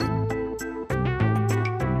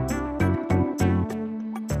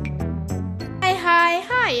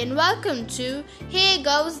and welcome to Here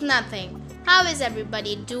Goes Nothing. How is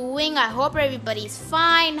everybody doing? I hope everybody's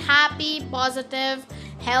fine, happy, positive,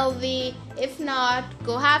 healthy. If not,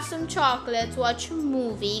 go have some chocolates, watch a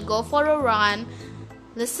movie, go for a run,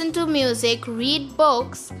 listen to music, read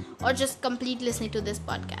books, or just complete listening to this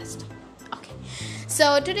podcast. Okay,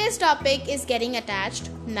 so today's topic is getting attached.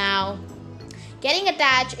 Now, getting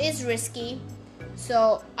attached is risky.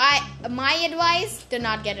 So my advice, do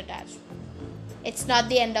not get attached. It's not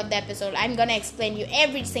the end of the episode. I'm gonna explain you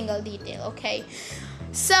every single detail, okay?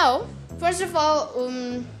 So, first of all,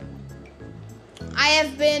 I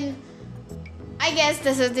guess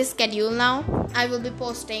this is the schedule now. I will be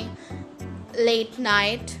posting late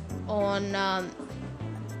night on,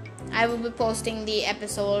 I will be posting the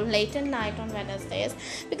episode late at night on Wednesdays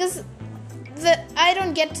because I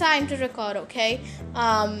don't get time to record, okay?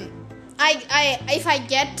 If I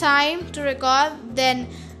get time to record, then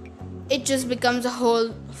it just becomes a whole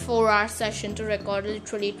 4-hour session to record,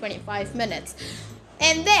 literally 25 minutes.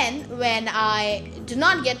 And then when I do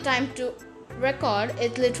not get time to record,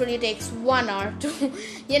 it literally takes 1 hour to,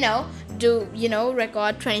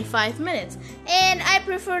 record 25 minutes. And I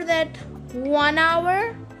prefer that 1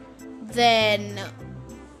 hour than,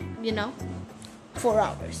 4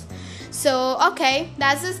 hours. So, okay,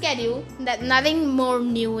 that's the schedule. That nothing more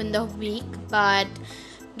new in the week, but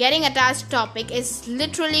getting attached topic is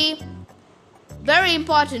literally very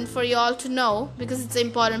important for you all to know because it's an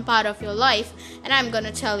important part of your life, and I'm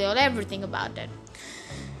gonna tell you all everything about it.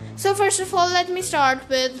 So first of all, let me start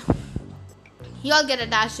with, you all get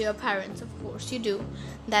attached to your parents, of course you do.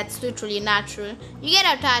 That's literally natural. You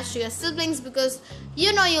get attached to your siblings because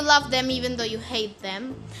you know you love them even though you hate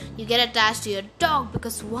them. You get attached to your dog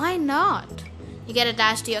because why not? You get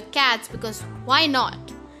attached to your cats because why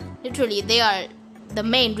not? Literally, they are the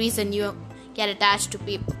main reason you get attached to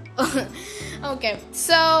people. Okay,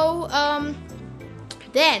 so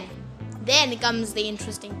then comes the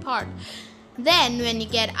interesting part. Then when you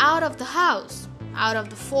get out of the house, out of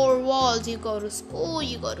the 4 walls, you go to school,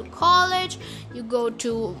 you go to college, you go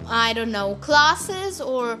to, classes,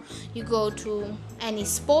 or you go to any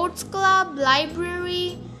sports club,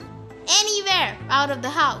 library, anywhere out of the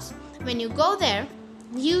house. When you go there,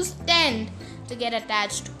 you tend to get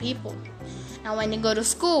attached to people. Now when you go to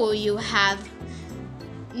school, you have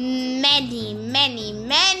many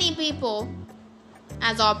people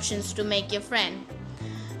as options to make your friend.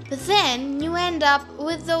 But then you end up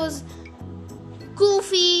with those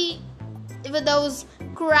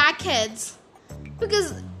crackheads,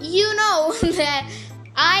 because that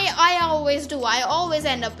I always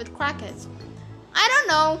end up with crackheads. I don't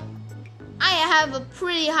know, I have a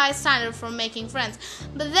pretty high standard for making friends,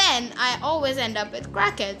 but then I always end up with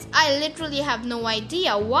crackheads. I literally have no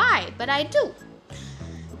idea why, but I do.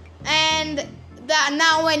 And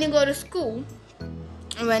now when you go to school,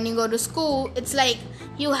 it's like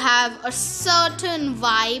you have a certain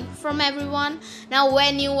vibe from everyone. Now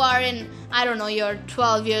when you are in, you're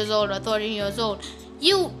 12 years old or 13 years old,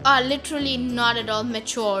 you are literally not at all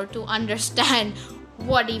mature to understand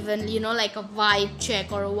what even, like a vibe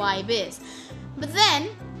check or a vibe is. But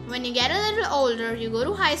then when you get a little older, you go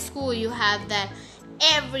to high school, you have that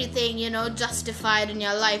everything, justified in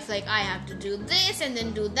your life, like I have to do this and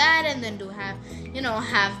then do that and then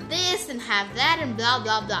have this and have that and blah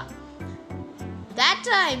blah blah. That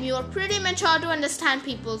time you are pretty mature to understand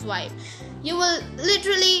people's vibe. You will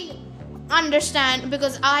literally understand,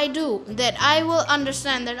 because I will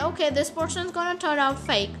understand that, okay, this person is going to turn out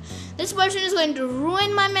fake, this person is going to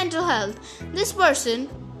ruin my mental health, this person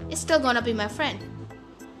is still going to be my friend.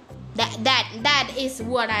 That is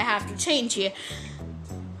what I have to change here.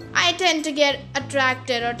 I tend to get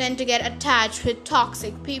attracted or tend to get attached with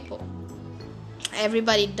toxic people.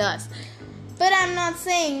 Everybody does. But I'm not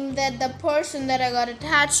saying that the person that I got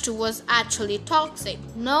attached to was actually toxic.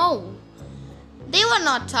 No. They were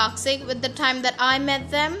not toxic with the time that I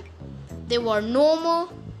met them. They were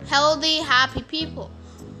normal, healthy, happy people.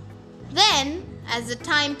 Then, as the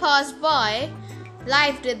time passed by,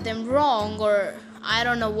 life did them wrong, or I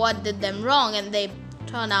don't know what did them wrong, and they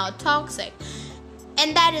turned out toxic.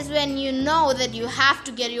 And that is when you know that you have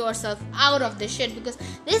to get yourself out of this shit, because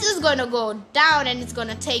this is going to go down and it's going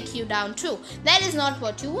to take you down too. That is not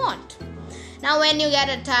what you want. Now when you get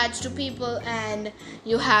attached to people and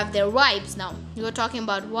you have their vibes, now you were talking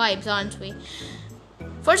about vibes, aren't we?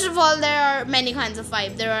 First of all, there are many kinds of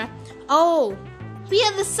vibes. There are, we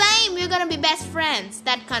are the same, we're going to be best friends,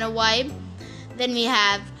 that kind of vibe. Then we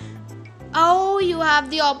have, you have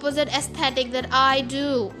the opposite aesthetic that I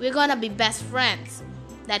do, we're going to be best friends,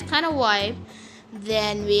 that kind of vibe.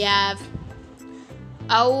 Then we have,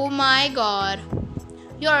 oh my god,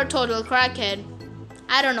 you're a total crackhead.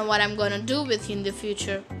 I don't know what I'm gonna do with you in the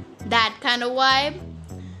future. That kind of vibe.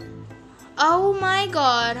 Oh my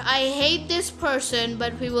god, I hate this person,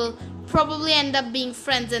 but we will probably end up being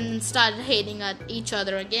friends and then start hating at each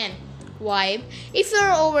other again. Vibe. If you're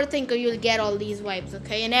an overthinker, you'll get all these vibes,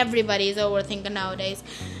 okay? And everybody is an overthinker nowadays.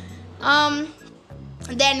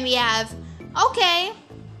 Then we have, okay,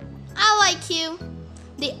 I like you.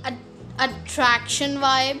 The attraction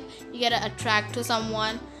vibe. You gotta attract to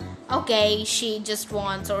someone. Okay, she just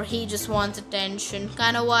wants or he just wants attention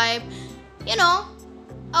kind of vibe. You know,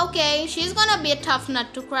 okay, she's gonna be a tough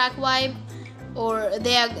nut to crack vibe, or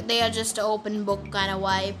they are just an open book kind of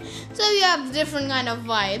vibe. So you have different kind of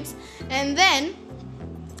vibes, and then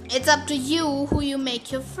it's up to you who you make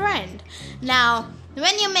your friend. Now,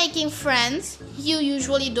 when you're making friends, you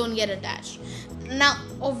usually don't get attached. Now,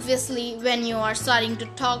 obviously, when you are starting to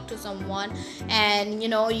talk to someone and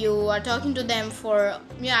you are talking to them for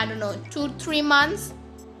 2-3 months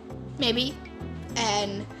maybe,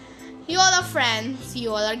 and you all are friends, you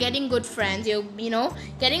all are getting good friends, you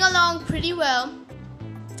getting along pretty well.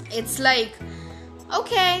 It's like,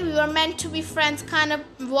 okay, we were meant to be friends kind of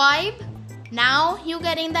vibe. Now you're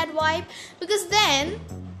getting that vibe, because then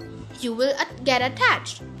you will get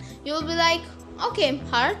attached. You will be like, okay,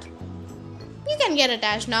 heart, you can get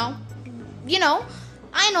attached now.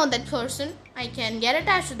 I know that person. I can get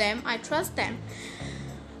attached to them. I trust them.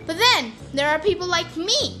 But then there are people like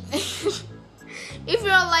me. If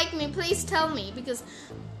you're like me, please tell me, because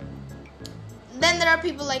then there are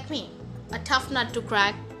people like me. A tough nut to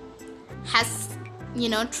crack, has,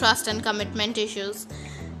 trust and commitment issues,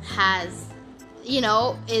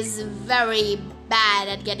 is very bad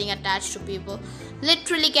at getting attached to people.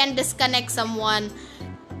 Literally can disconnect someone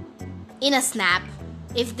in a snap.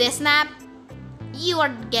 If they snap, you are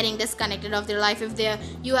getting disconnected of their life if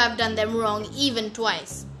you have done them wrong even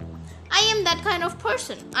twice. I am that kind of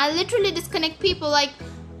person. I literally disconnect people like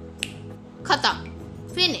khatam,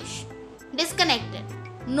 finish, disconnected,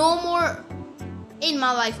 no more in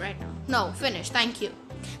my life right now. No, finish, thank you.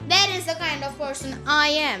 That is the kind of person I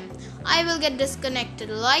am. I will get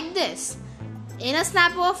disconnected like this in a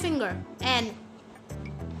snap of a finger and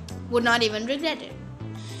would not even regret it.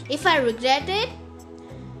 If I regret it,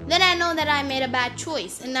 then I know that I made a bad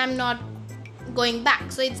choice and I'm not going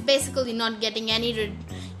back. So it's basically not getting any,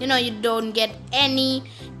 you don't get any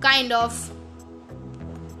kind of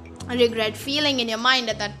regret feeling in your mind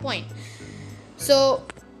at that point. So,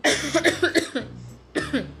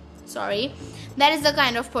 sorry, that is the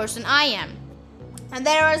kind of person I am. And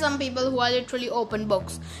there are some people who are literally open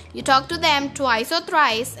books. You talk to them twice or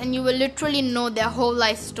thrice and you will literally know their whole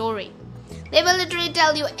life story. They will literally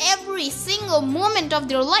tell you every single moment of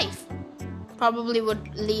their life. Probably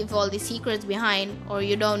would leave all the secrets behind, or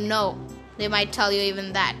you don't know. They might tell you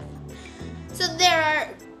even that. So there are,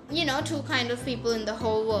 two kind of people in the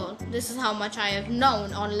whole world. This is how much I have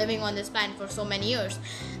known on living on this planet for so many years.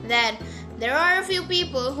 That there are a few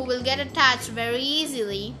people who will get attached very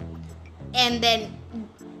easily, and then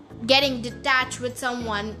getting detached with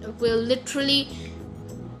someone will literally,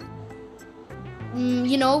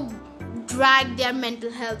 drag their mental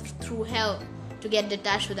health through hell to get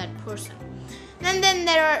detached with that person. And then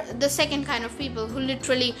there are the second kind of people who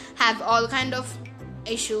literally have all kind of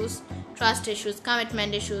issues, trust issues,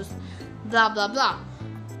 commitment issues, blah blah blah,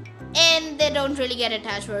 and they don't really get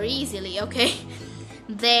attached very easily, okay?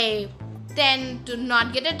 They tend to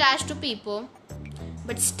not get attached to people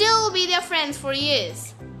but still be their friends for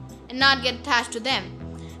years and not get attached to them.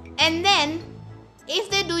 And then if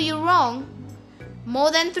they do you wrong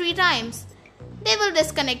more than 3 times, they will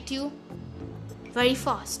disconnect you very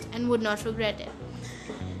fast and would not regret it.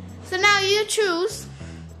 So now you choose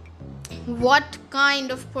what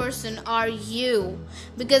kind of person are you,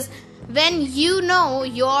 because when you know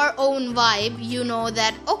your own vibe, you know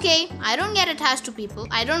that, okay, I don't get attached to people,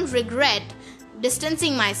 I don't regret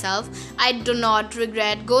distancing myself, I do not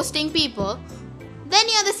regret ghosting people, then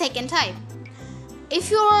you're the second type.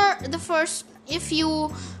 If you're the first, if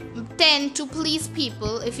you tend to please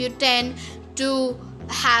people, if you tend to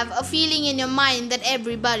have a feeling in your mind that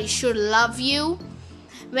everybody should love you,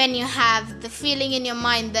 when you have the feeling in your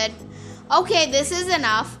mind that, okay, this is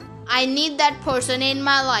enough, I need that person in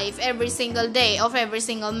my life every single day of every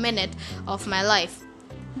single minute of my life,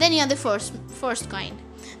 then you're the first kind.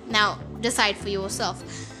 Now decide for yourself.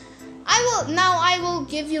 I will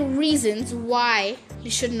give you reasons why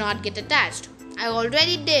you should not get attached. I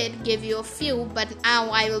already did give you a few, but now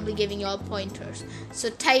I will be giving you all pointers. So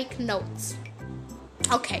take notes.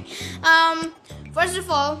 Okay. First of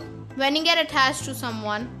all, when you get attached to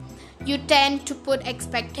someone, you tend to put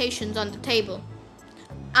expectations on the table.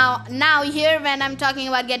 Now here, when I'm talking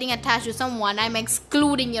about getting attached to someone, I'm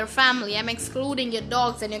excluding your family, I'm excluding your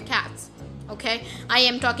dogs and your cats. Okay, I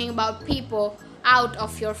am talking about people out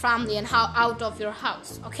of your family and out of your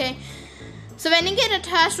house. Okay, so when you get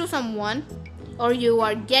attached to someone, or you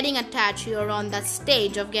are getting attached, you're on that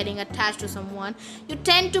stage of getting attached to someone, you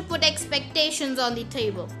tend to put expectations on the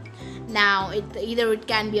table. Now it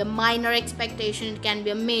can be a minor expectation, it can be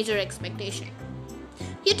a major expectation.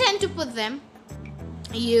 You tend to put them.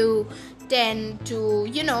 You tend to,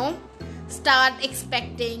 start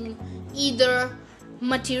expecting either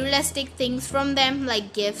materialistic things from them,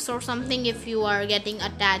 like gifts or something, if you are getting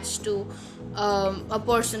attached to a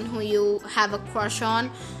person who you have a crush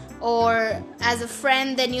on, or as a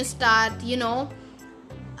friend, then you start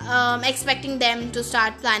expecting them to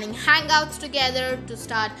start planning hangouts together, to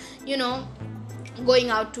start going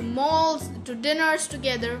out to malls, to dinners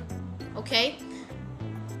together. Okay,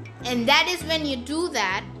 and that is when you do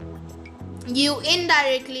that, you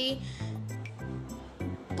indirectly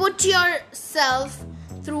put yourself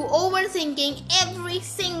through overthinking every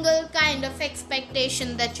single kind of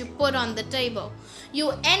expectation that you put on the table.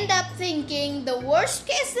 You end up thinking the worst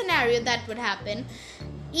case scenario that would happen.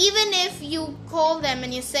 Even if you call them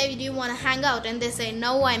and you say, do you want to hang out, and they say,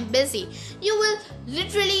 no, I'm busy, you will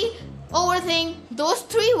literally overthink those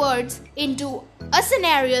 3 words into a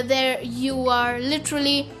scenario there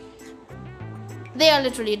they are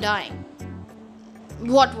literally dying.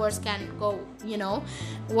 What worse can go,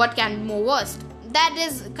 what can be more worst? That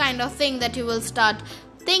is kind of thing that you will start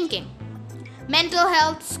thinking. Mental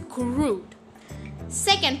health screwed.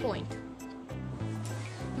 Second point,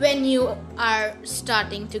 when you are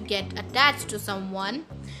starting to get attached to someone,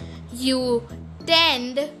 you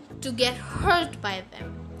tend to get hurt by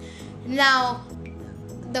them. Now,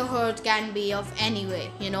 the hurt can be of any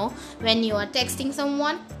way, when you are texting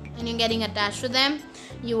someone and you're getting attached to them,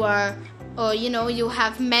 you are you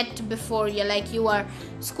have met before, you are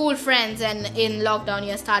school friends, and in lockdown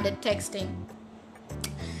you started texting,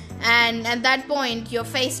 and at that point you're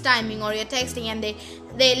FaceTiming or you're texting, and they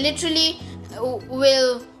literally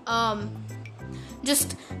will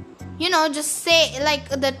just say like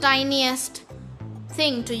the tiniest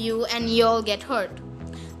thing to you, and you'll get hurt.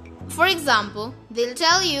 For example, they'll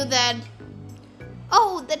tell you that,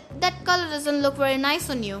 oh, that color doesn't look very nice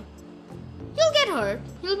on you. You'll get hurt.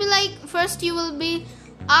 You'll be like, first you will be,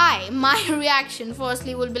 my reaction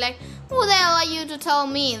firstly will be like, who the hell are you to tell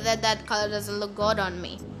me that color doesn't look good on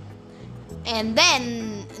me? And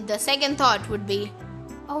then the second thought would be,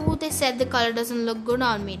 oh, they said the color doesn't look good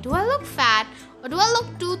on me. Do I look fat? Or do I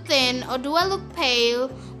look too thin? Or do I look pale?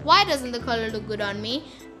 Why doesn't the color look good on me?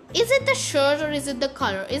 Is it the shirt or is it the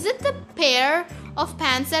color? Is it the pair of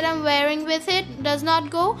pants that I'm wearing with it does not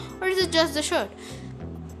go? Or is it just the shirt?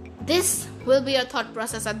 This will be your thought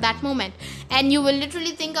process at that moment. And you will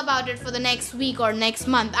literally think about it for the next week or next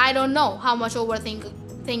month. I don't know how much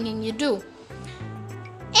overthinking you do.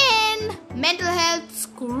 And mental health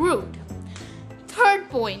screwed. Third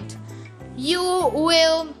point, you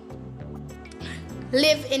will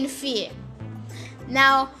live in fear.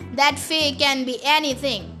 Now, that fear can be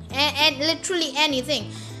anything, and literally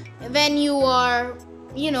anything. When you are,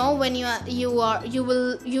 you will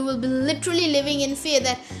be literally living in fear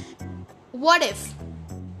that, what if?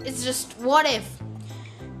 It's just, what if?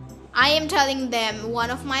 I am telling them one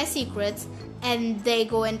of my secrets, and they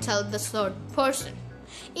go and tell the third person.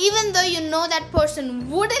 Even though you know that person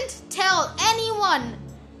wouldn't tell anyone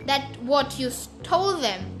that what you told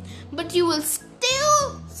them, but you will still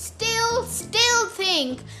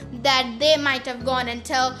think that they might have gone and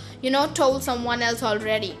told someone else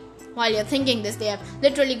already. While you're thinking this, they have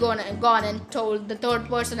literally gone and told the third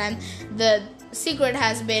person, and the secret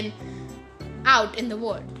has been out in the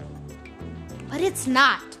world. But it's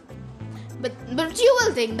not. But you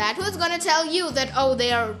will think that. Who's gonna tell you that, oh,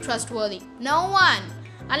 they are trustworthy? No one.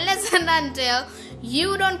 Unless and until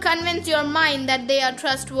you don't convince your mind that they are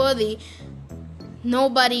trustworthy,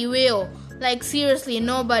 nobody will. Like, seriously,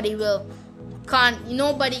 nobody will.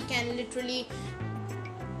 Nobody can literally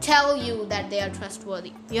tell you that they are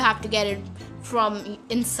trustworthy. You have to get it from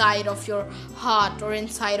inside of your heart or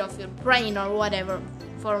inside of your brain or whatever,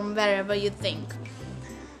 from wherever you think.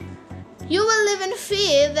 You will live in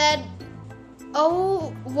fear that,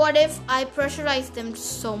 oh, what if I pressurize them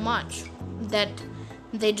so much that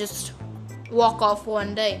they just walk off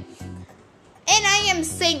one day? And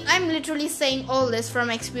I'm literally saying all this from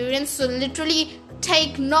experience, so literally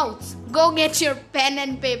take notes. Go get your pen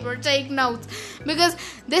and paper, take notes, because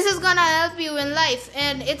this is gonna help you in life.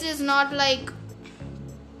 And it is not like,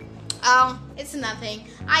 oh, it's nothing,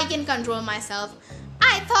 I can control myself.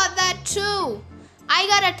 I thought that too. I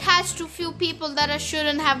got attached to few people that I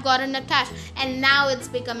shouldn't have gotten attached, and now it's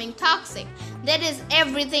becoming toxic. That is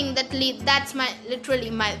everything that's literally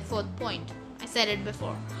my fourth point. I said it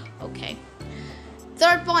before. Okay.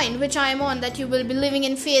 Third point, which I am on, that you will be living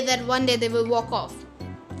in fear that one day they will walk off.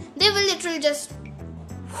 They will literally just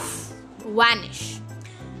vanish.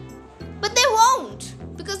 But they won't,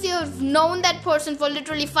 because you have known that person for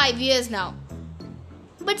literally 5 years now.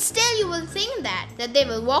 But still you will think that they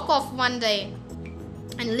will walk off one day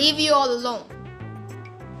and leave you all alone.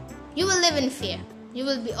 You will live in fear. You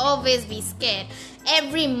will always be scared.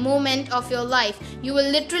 Every moment of your life, you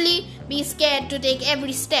will literally be scared to take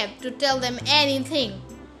every step, to tell them anything.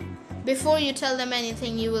 Before you tell them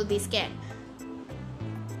anything, you will be scared.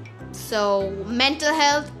 So, mental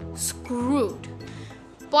health, screwed.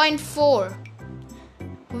 Point 4.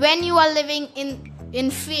 When you are living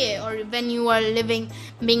in fear, or when you are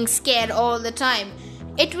being scared all the time,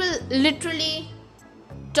 it will literally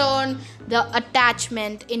turn the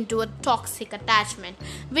attachment into a toxic attachment,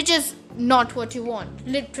 which is not what you want.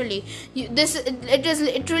 Literally, it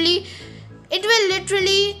will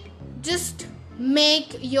literally just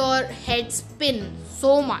make your head spin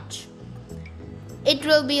so much. It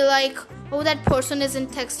will be like, oh, that person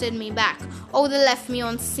isn't texted me back. Oh, they left me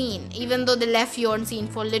on scene, even though they left you on scene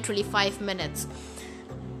for literally 5 minutes.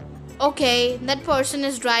 Okay, that person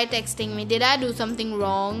is dry texting me. Did I do something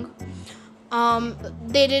wrong?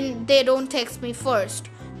 They don't text me first.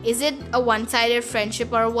 Is it a one-sided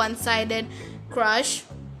friendship or a one-sided crush?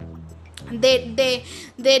 They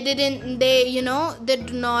do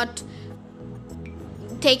not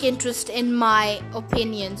take interest in my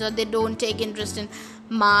opinions, or they don't take interest in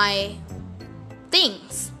my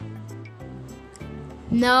things.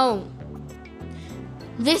 No.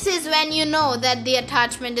 This is when you know that the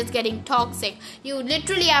attachment is getting toxic. You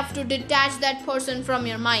literally have to detach that person from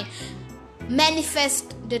your mind.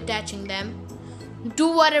 Manifest detaching them. Do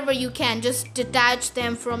whatever you can. Just detach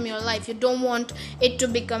them from your life. You don't want it to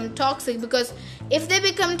become toxic, because if they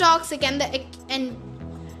become toxic and the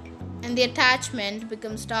attachment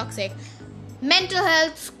becomes toxic, mental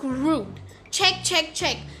health screwed. Check.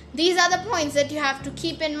 These are the points that you have to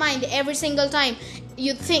keep in mind every single time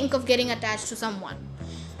you think of getting attached to someone.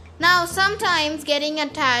 Now, sometimes getting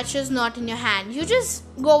attached is not in your hand. You just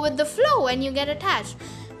go with the flow and you get attached.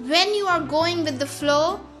 When you are going with the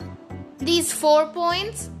flow, these 4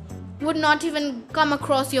 points would not even come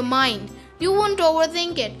across your mind. You won't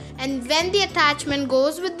overthink it. And when the attachment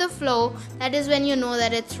goes with the flow, that is when you know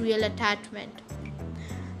that it's real attachment.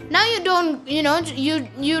 Now you don't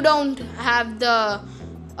have the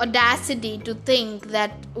audacity to think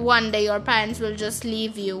that one day your parents will just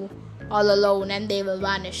leave you all alone and they will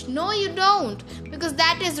vanish. No, you don't, because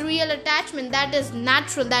that is real attachment. That is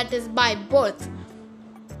natural. That is by birth.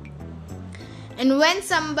 And when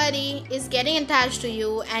somebody is getting attached to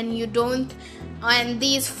you and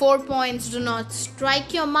these 4 points do not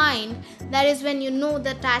strike your mind, that is when you know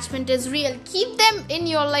the attachment is real. Keep them in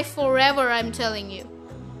your life forever, I'm telling you.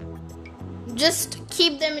 Just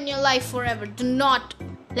keep them in your life forever. Do not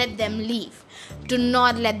let them leave. Do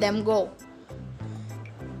not let them go.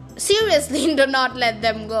 Seriously, do not let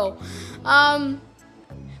them go. But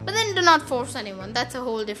then do not force anyone. That's a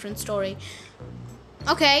whole different story.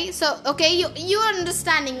 Okay, you are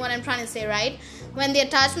understanding what I'm trying to say, right? When the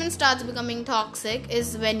attachment starts becoming toxic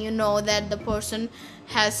is when you know that the person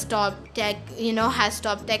has stopped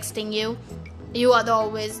texting you. You are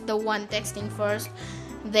always the one texting first.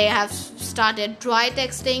 They have started dry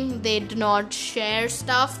texting. They do not share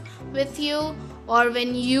stuff with you, or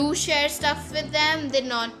when you share stuff with them, they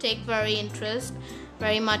not take very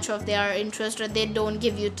much of their interest, or they don't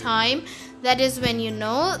give you time. That is when you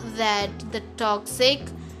know that the toxic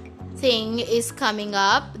thing is coming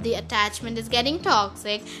up. The attachment is getting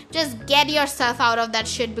toxic. Just get yourself out of that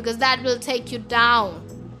shit, because that will take you down.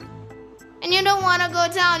 And you don't want to go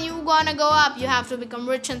down. You want to go up. You have to become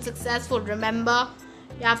rich and successful. Remember?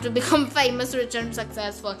 You have to become famous, rich and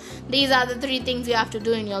successful. These are the 3 things you have to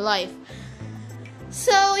do in your life.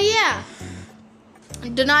 So yeah,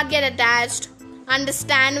 do not get attached.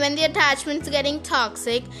 Understand when the attachment is getting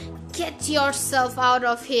toxic. Get yourself out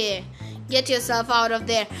of here. Get yourself out of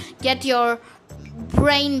there. Get your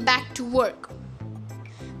brain back to work.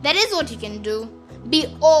 That is what you can do. Be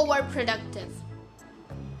overproductive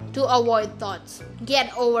to avoid thoughts.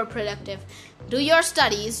 Get overproductive. Do your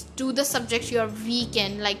studies. Do the subjects you are weak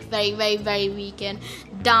in, like very, very, very weak in.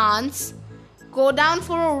 Dance. Go down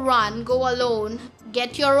for a run. Go alone.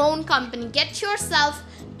 Get your own company. Get yourself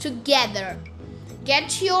together.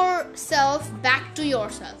 Get yourself back to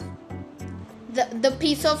yourself. The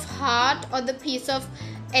piece of heart or the piece of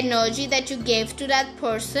energy that you gave to that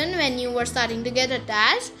person when you were starting to get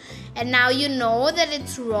attached, and now you know that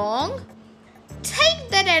it's wrong, take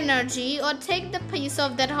that energy or take the piece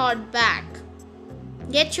of that heart back.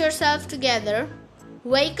 Get yourself together,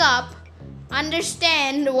 wake up,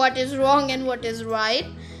 understand what is wrong and what is right,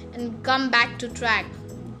 and come back to track.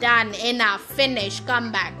 Done, enough, finish,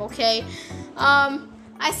 come back, okay?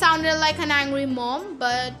 I sounded like an angry mom,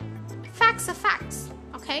 but facts are facts,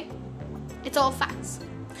 okay? It's all facts.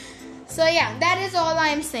 So yeah, that is all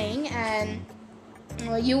I'm saying. And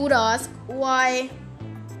you would ask, why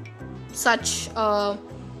such a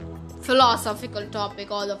philosophical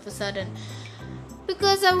topic all of a sudden?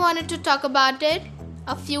 Because I wanted to talk about it.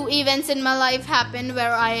 A few events in my life happened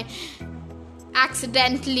where I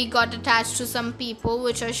accidentally got attached to some people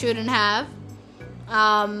which I shouldn't have.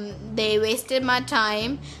 They wasted my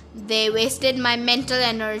time, they wasted my mental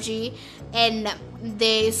energy, and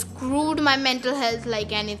they screwed my mental health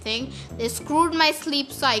like anything. They screwed my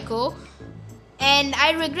sleep cycle, and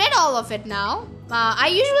I regret all of it now. I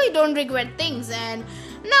usually don't regret things, and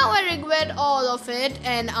now I regret all of it,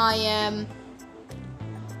 and I am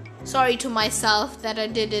sorry to myself that I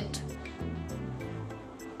did it.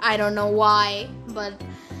 I don't know why, but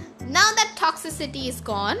now that toxicity is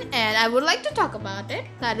gone, and I would like to talk about it.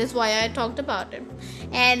 That is why I talked about it.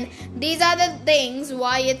 And these are the things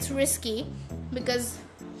why it's risky, because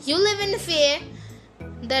you live in fear,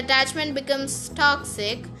 the attachment becomes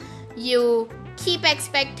toxic, you keep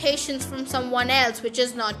expectations from someone else which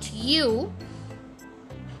is not you,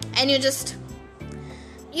 and you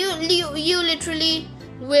literally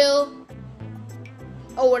will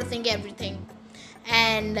overthink everything.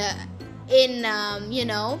 And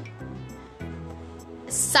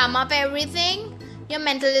sum up everything, your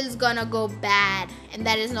mental is gonna go bad, and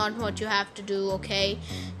that is not what you have to do, okay?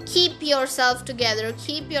 Keep yourself together,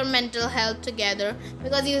 keep your mental health together,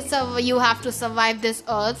 because you have to survive this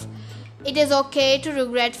earth. It is okay to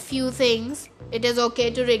regret few things. It is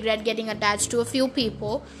okay to regret getting attached to a few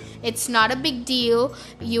people. It's not a big deal.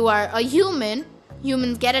 You are a human.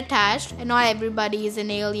 Humans get attached, and not everybody is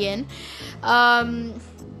an alien.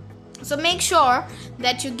 So make sure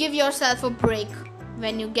that you give yourself a break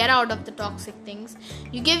when you get out of the toxic things.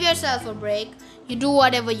 You give yourself a break. You do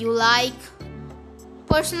whatever you like.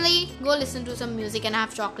 Personally, go listen to some music and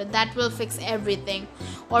have chocolate. That will fix everything.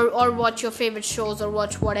 Or watch your favorite shows, or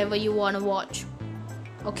watch whatever you want to watch.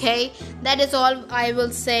 Okay? That is all I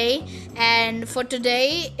will say. And for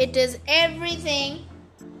today, it is everything.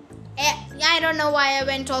 I don't know why I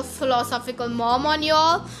went all philosophical mom on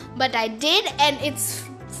y'all, but I did, and it's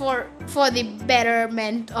for the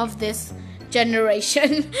betterment of this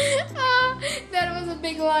generation. That was a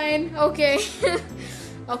big line. Okay.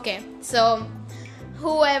 Okay, so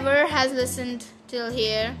whoever has listened till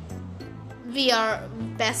here, we are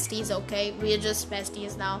besties, okay? We are just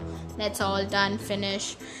besties now. That's all done,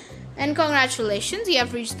 finish. And congratulations, you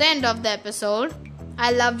have reached the end of the episode.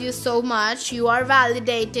 I love you so much. You are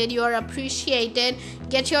validated. You are appreciated.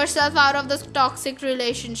 Get yourself out of this toxic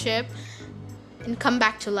relationship and come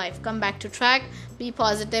back to life. Come back to track. Be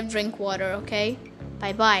positive. Drink water, okay?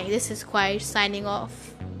 Bye-bye. This is Quiet signing off.